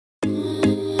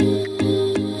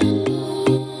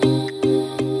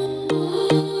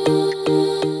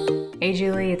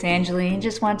it's Angeline.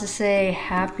 Just want to say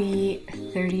happy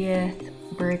 30th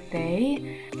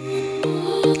birthday.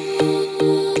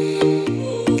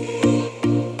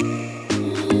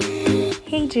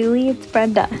 Hey Julie, it's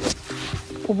Brenda.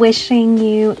 Wishing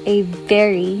you a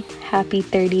very happy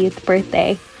 30th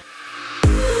birthday.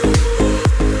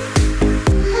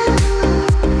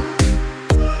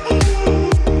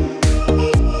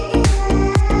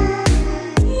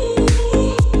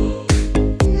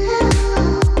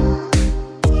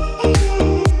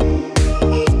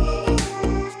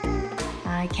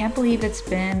 I can't believe it's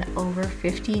been over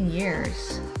 15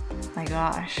 years. My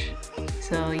gosh.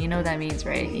 So you know what that means,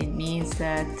 right? It means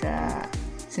that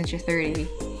since you're 30,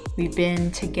 we've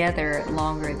been together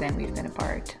longer than we've been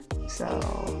apart.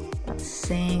 So that's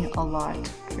saying a lot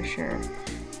for sure.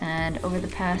 And over the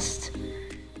past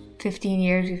 15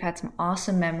 years, we've had some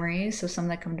awesome memories. So some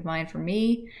that come to mind for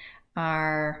me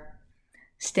are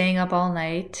staying up all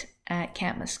night at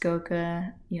Camp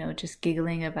Muskoka, just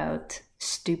giggling about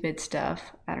stupid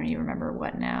stuff. I don't even remember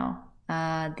what now.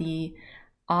 The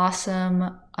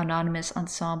awesome anonymous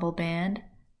ensemble band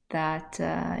that,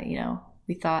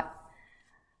 we thought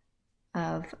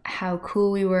of how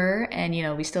cool we were, and,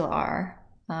 we still are.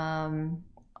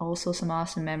 Also some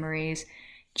awesome memories,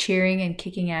 cheering and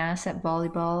kicking ass at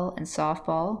volleyball and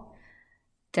softball.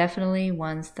 Definitely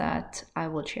ones that I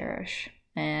will cherish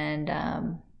and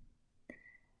I'll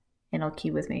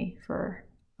keep with me for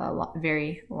a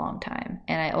very long time.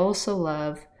 And I also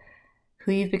love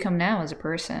who you've become now as a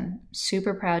person.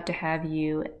 Super proud to have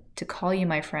you, to call you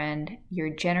my friend.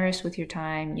 You're generous with your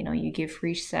time. You give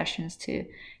free sessions to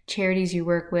charities you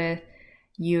work with.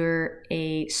 You're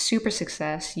a super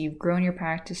success. You've grown your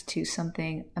practice to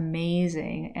something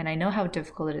amazing. And I know how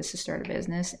difficult it is to start a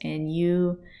business, and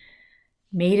you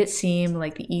made it seem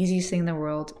like the easiest thing in the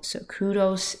world. So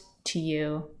kudos to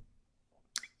you.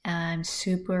 I'm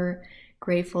super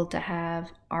grateful to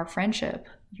have our friendship.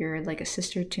 You're like a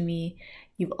sister to me.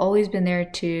 You've always been there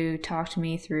to talk to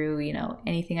me through,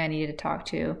 anything I needed to talk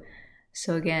to.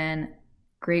 So again,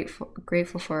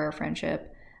 grateful for our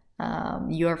friendship,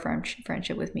 your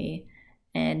friendship with me.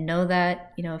 And know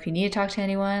that, if you need to talk to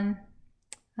anyone,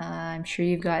 I'm sure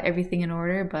you've got everything in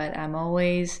order, but I'm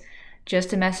always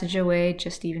just a message away,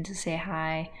 just even to say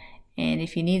hi. And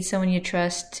if you need someone you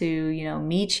trust to,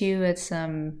 meet you at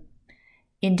some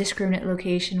indiscriminate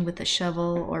location with a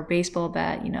shovel or baseball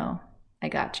bat, I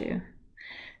got you.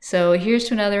 So here's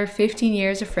to another 15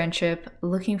 years of friendship.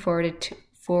 Looking forward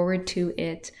to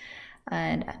it.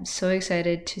 And I'm so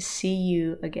excited to see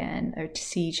you again, or to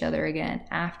see each other again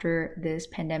after this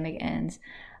pandemic ends.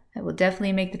 I will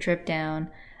definitely make the trip down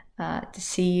to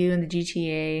see you in the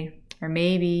GTA, or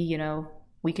maybe,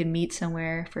 we can meet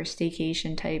somewhere for a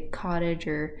staycation type cottage,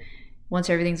 or once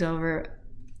everything's over,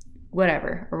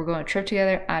 whatever, or we're going on a trip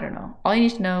together. I don't know. All you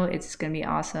need to know is it's going to be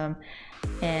awesome.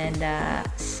 And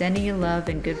sending you love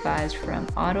and good vibes from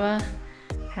Ottawa.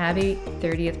 Happy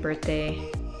 30th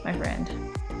birthday, my friend.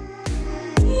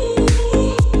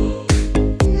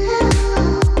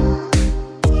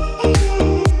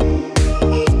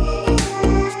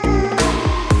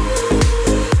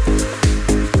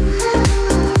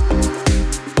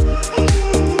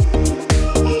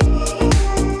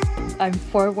 I'm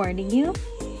forewarning you,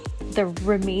 the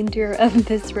remainder of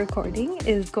this recording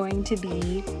is going to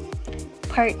be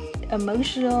part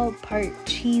emotional, part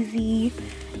cheesy,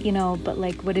 but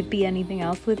like, would it be anything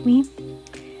else with me?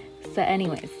 So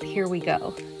anyways, here we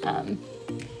go. It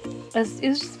was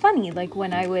just funny, like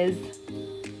when I was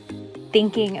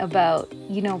thinking about,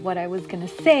 what I was going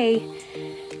to say,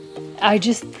 I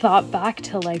just thought back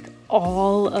to like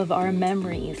all of our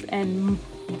memories, and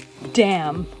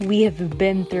damn, we have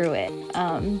been through it.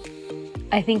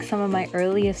 I think some of my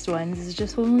earliest ones is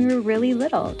just when we were really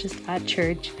little, just at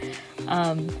church,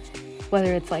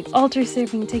 whether it's like altar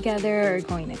serving together or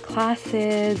going to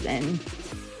classes. And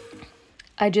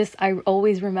I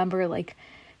always remember like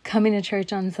coming to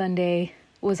church on Sunday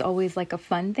was always like a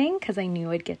fun thing, because I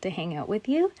knew I'd get to hang out with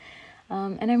you.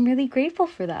 And I'm really grateful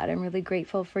for that. I'm really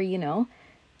grateful for,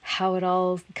 how it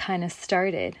all kind of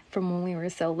started from when we were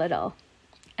so little.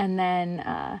 And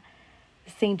then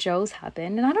St. Joe's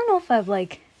happened. And I don't know if I've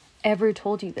like ever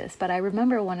told you this, but I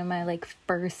remember one of my like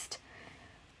first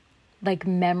like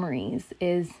memories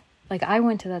is like I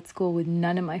went to that school with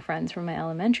none of my friends from my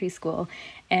elementary school.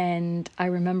 And I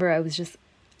remember I was just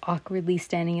awkwardly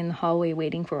standing in the hallway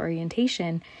waiting for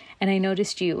orientation, and I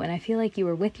noticed you, and I feel like you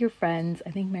were with your friends. I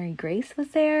think Mary Grace was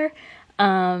there.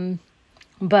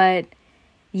 But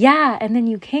yeah, and then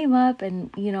you came up and,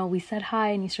 we said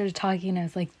hi and you started talking, and I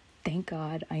was like, thank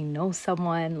God I know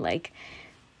someone. Like,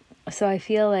 so I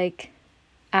feel like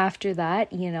after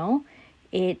that,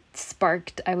 it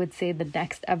sparked, I would say, the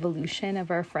next evolution of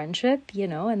our friendship,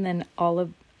 and then all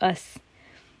of us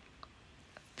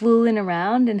fooling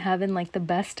around and having like the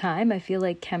best time. I feel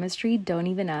like chemistry, don't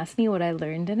even ask me what I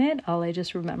learned in it. All I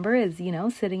just remember is,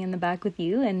 sitting in the back with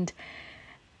you and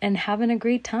having a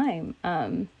great time.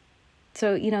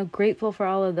 So, grateful for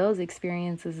all of those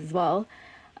experiences as well.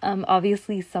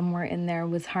 Obviously somewhere in there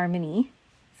was Harmony.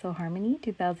 So Harmony,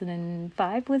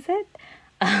 2005 was it?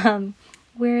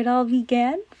 Where it all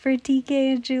began for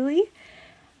TK and Juli.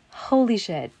 Holy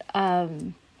shit.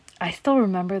 I still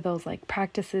remember those like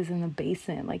practices in the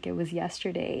basement like it was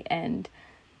yesterday, and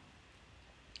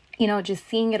just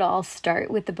seeing it all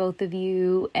start with the both of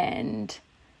you. And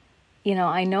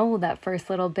I know that first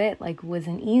little bit like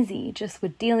wasn't easy, just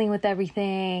with dealing with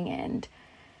everything, and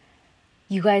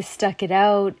you guys stuck it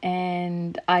out,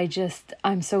 and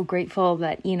I'm so grateful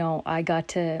that I got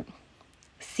to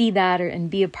see that and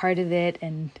be a part of it,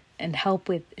 and help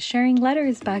with sharing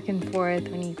letters back and forth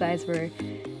when you guys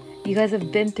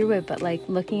have been through it. But like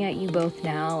looking at you both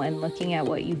now and looking at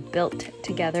what you've built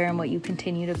together and what you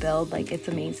continue to build, like it's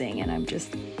amazing. And I'm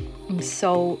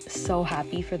so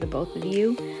happy for the both of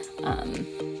you.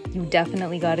 You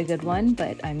definitely got a good one,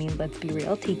 but I mean, let's be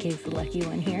real, TK's the lucky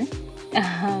one here.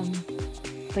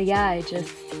 But yeah,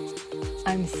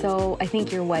 I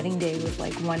think your wedding day was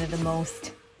like one of the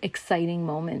most exciting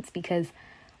moments, because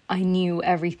I knew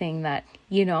everything that,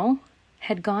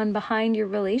 had gone behind your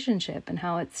relationship and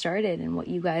how it started and what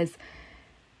you guys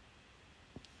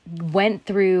went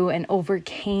through and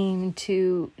overcame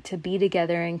to be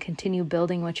together and continue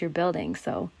building what you're building.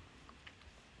 So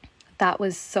that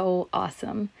was so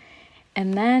awesome.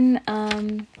 And then,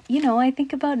 I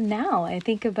think about now,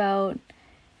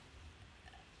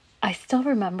 I still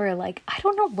remember, like, I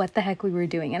don't know what the heck we were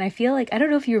doing. And I feel like, I don't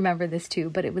know if you remember this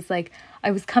too, but it was like, I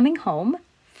was coming home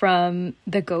from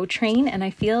the GO train, and I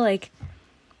feel like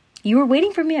you were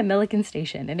waiting for me at Milliken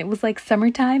Station, and it was like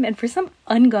summertime, and for some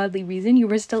ungodly reason, you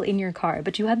were still in your car,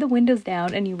 but you had the windows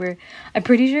down, and I'm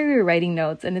pretty sure you were writing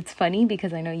notes. And it's funny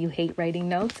because I know you hate writing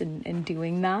notes and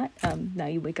doing that. Now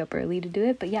you wake up early to do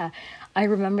it, but yeah, I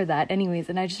remember that anyways.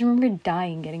 And I just remember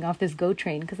dying getting off this GO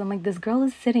train, because I'm like, this girl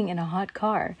is sitting in a hot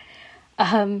car.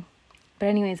 But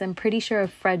anyways, I'm pretty sure a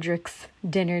Frederick's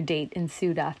dinner date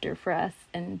ensued after for us,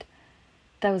 and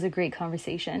that was a great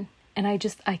conversation. And I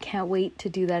can't wait to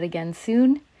do that again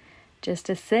soon, just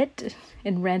to sit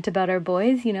and rant about our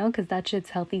boys, because that shit's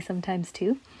healthy sometimes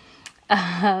too.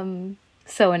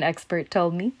 So an expert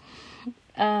told me.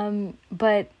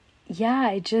 But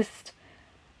yeah,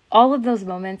 all of those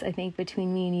moments, I think,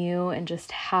 between me and you, and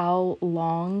just how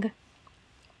long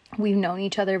we've known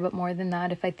each other, but more than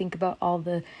that, if I think about all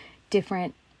the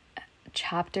different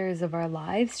chapters of our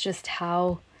lives, just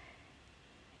how,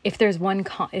 if there's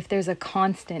a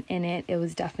constant in it, it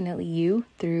was definitely you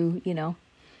through,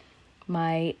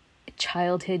 my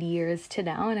childhood years to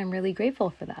now. And I'm really grateful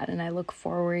for that. And I look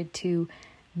forward to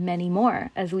many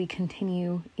more as we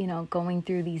continue, going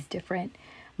through these different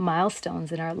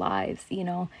milestones in our lives,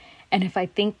 And if I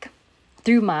think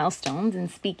through milestones, and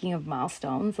speaking of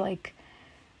milestones, like,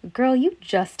 girl, you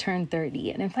just turned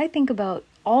 30. And if I think about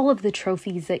all of the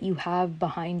trophies that you have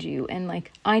behind you, and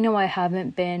like, I know I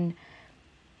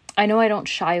don't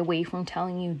shy away from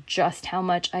telling you just how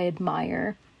much I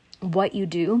admire what you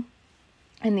do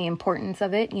and the importance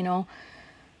of it,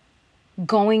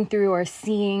 going through or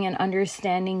seeing and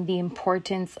understanding the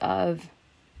importance of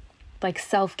like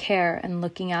self-care and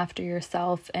looking after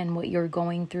yourself and what you're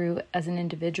going through as an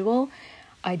individual.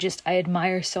 I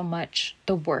admire so much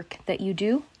the work that you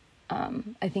do.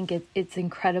 I think it's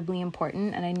incredibly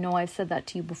important. And I know I've said that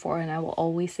to you before, and I will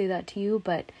always say that to you,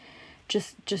 but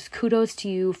just kudos to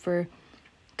you for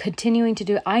continuing to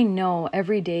do it. I know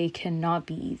every day cannot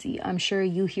be easy. I'm sure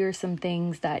you hear some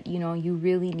things that, you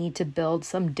really need to build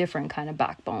some different kind of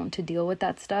backbone to deal with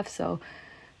that stuff. So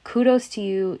kudos to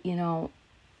you.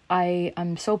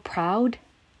 I'm so proud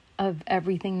of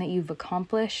everything that you've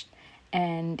accomplished.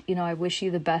 And, I wish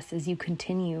you the best as you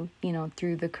continue,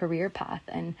 through the career path.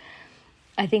 And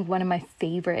I think one of my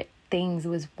favorite things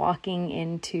was walking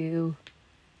into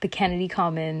the Kennedy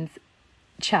Commons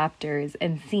chapters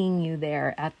and seeing you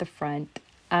there at the front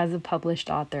as a published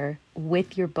author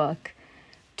with your book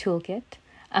toolkit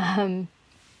on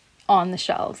the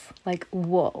shelves. Like,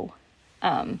 whoa.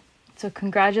 So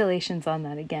congratulations on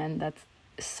that again. That's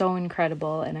so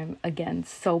incredible. And I'm, again,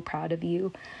 so proud of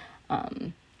you.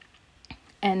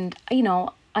 And,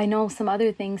 I know some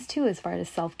other things too, as far as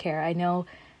self-care. I know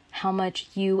how much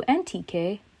you and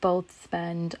TK both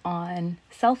spend on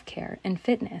self-care and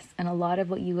fitness. And a lot of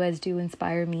what you guys do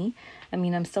inspire me. I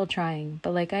mean, I'm still trying,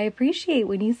 but like, I appreciate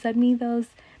when you send me the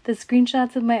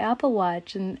screenshots of my Apple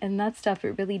Watch and that stuff.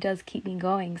 It really does keep me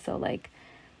going. So like,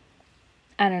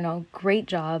 I don't know, great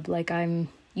job. Like,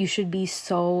 you should be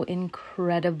so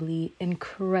incredibly,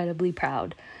 incredibly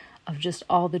proud of just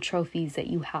all the trophies that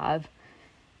you have,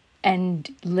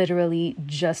 and literally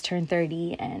just turned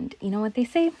 30. And you know what they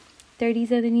say?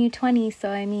 30s are the new 20s. So,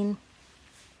 I mean,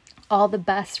 all the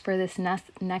best for this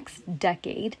next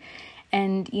decade.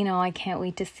 And, you know, I can't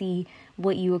wait to see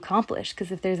what you accomplish,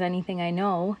 because if there's anything I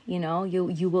know, you know,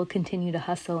 you will continue to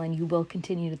hustle and you will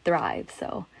continue to thrive.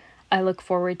 So I look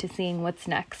forward to seeing what's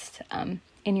next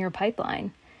in your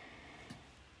pipeline.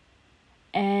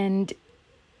 And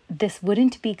this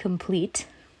wouldn't be complete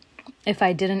if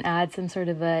I didn't add some sort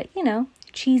of a, you know,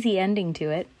 cheesy ending to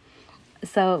it.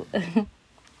 So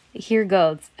here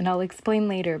goes, and I'll explain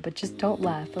later, but just don't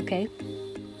laugh, okay?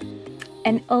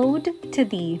 An ode to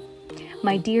thee,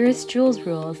 my dearest Jules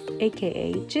Rules,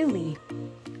 aka Juli,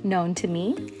 known to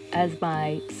me as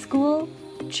my school,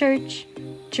 church,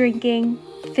 drinking,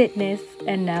 fitness,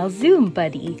 and now Zoom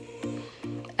buddy.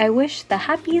 I wish the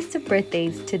happiest of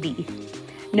birthdays to thee,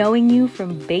 knowing you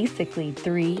from basically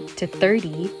 3 to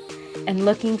 30, and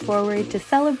looking forward to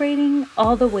celebrating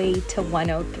all the way to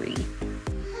 103.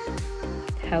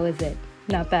 How is it?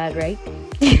 Not bad, right?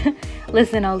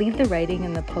 Listen, I'll leave the writing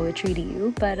and the poetry to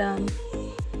you, but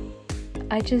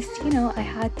I just, you know, I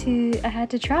had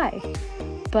to try.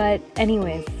 But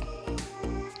anyways,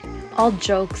 all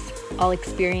jokes, all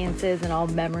experiences, and all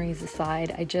memories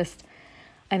aside,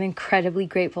 I'm incredibly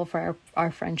grateful for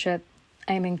our friendship.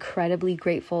 I'm incredibly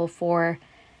grateful for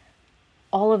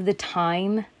all of the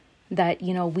time that,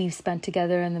 you know, we've spent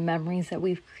together and the memories that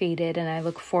we've created. And I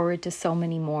look forward to so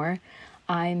many more.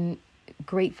 I'm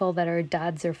grateful that our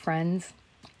dads are friends.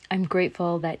 I'm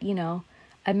grateful that, you know,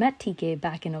 I met TK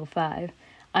back in 2005.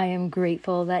 I am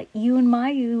grateful that you and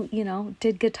Mayu, you know,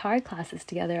 did guitar classes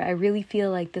together. I really feel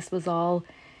like this was all,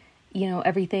 you know,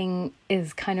 everything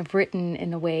is kind of written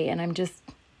in a way. And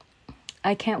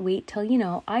I can't wait till, you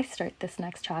know, I start this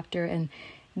next chapter and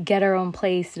get our own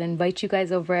place and invite you guys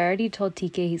over. I already told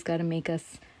TK he's got to make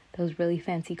us those really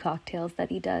fancy cocktails that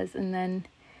he does. And then,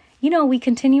 you know, we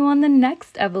continue on the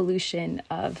next evolution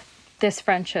of this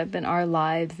friendship and our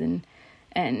lives and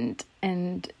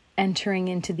entering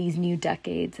into these new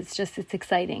decades. It's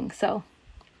exciting. So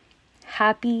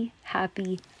happy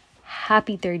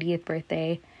 30th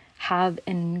birthday. Have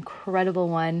an incredible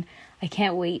one. I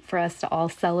can't wait for us to all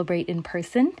celebrate in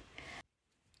person.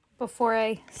 Before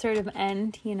I sort of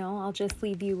end, you know, I'll just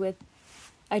leave you with,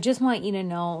 I just want you to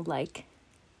know, like,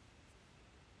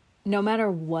 no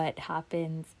matter what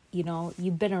happens, you know,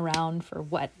 you've been around for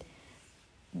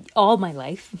all my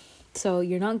life. So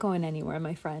you're not going anywhere,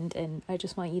 my friend. And I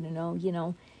just want you to know, you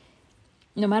know,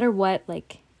 no matter what,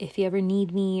 like, if you ever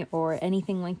need me or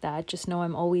anything like that, just know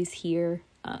I'm always here.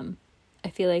 I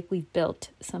feel like we've built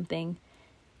something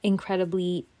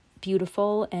incredibly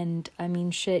beautiful. And I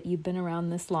mean, shit, you've been around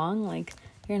this long, like,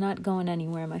 you're not going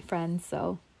anywhere, my friend.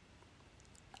 So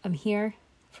I'm here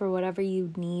for whatever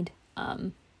you need.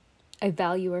 I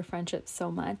value our friendship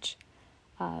so much.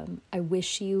 I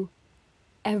wish you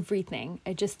everything.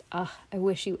 I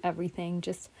wish you everything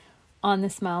just on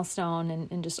this milestone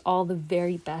and just all the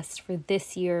very best for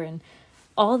this year and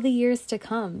all the years to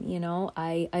come. You know,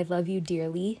 I love you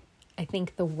dearly. I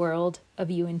think the world of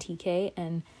you and TK,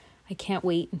 and I can't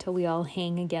wait until we all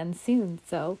hang again soon.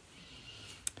 So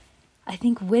I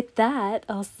think with that,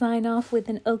 I'll sign off with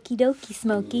an okie dokie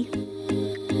smoky.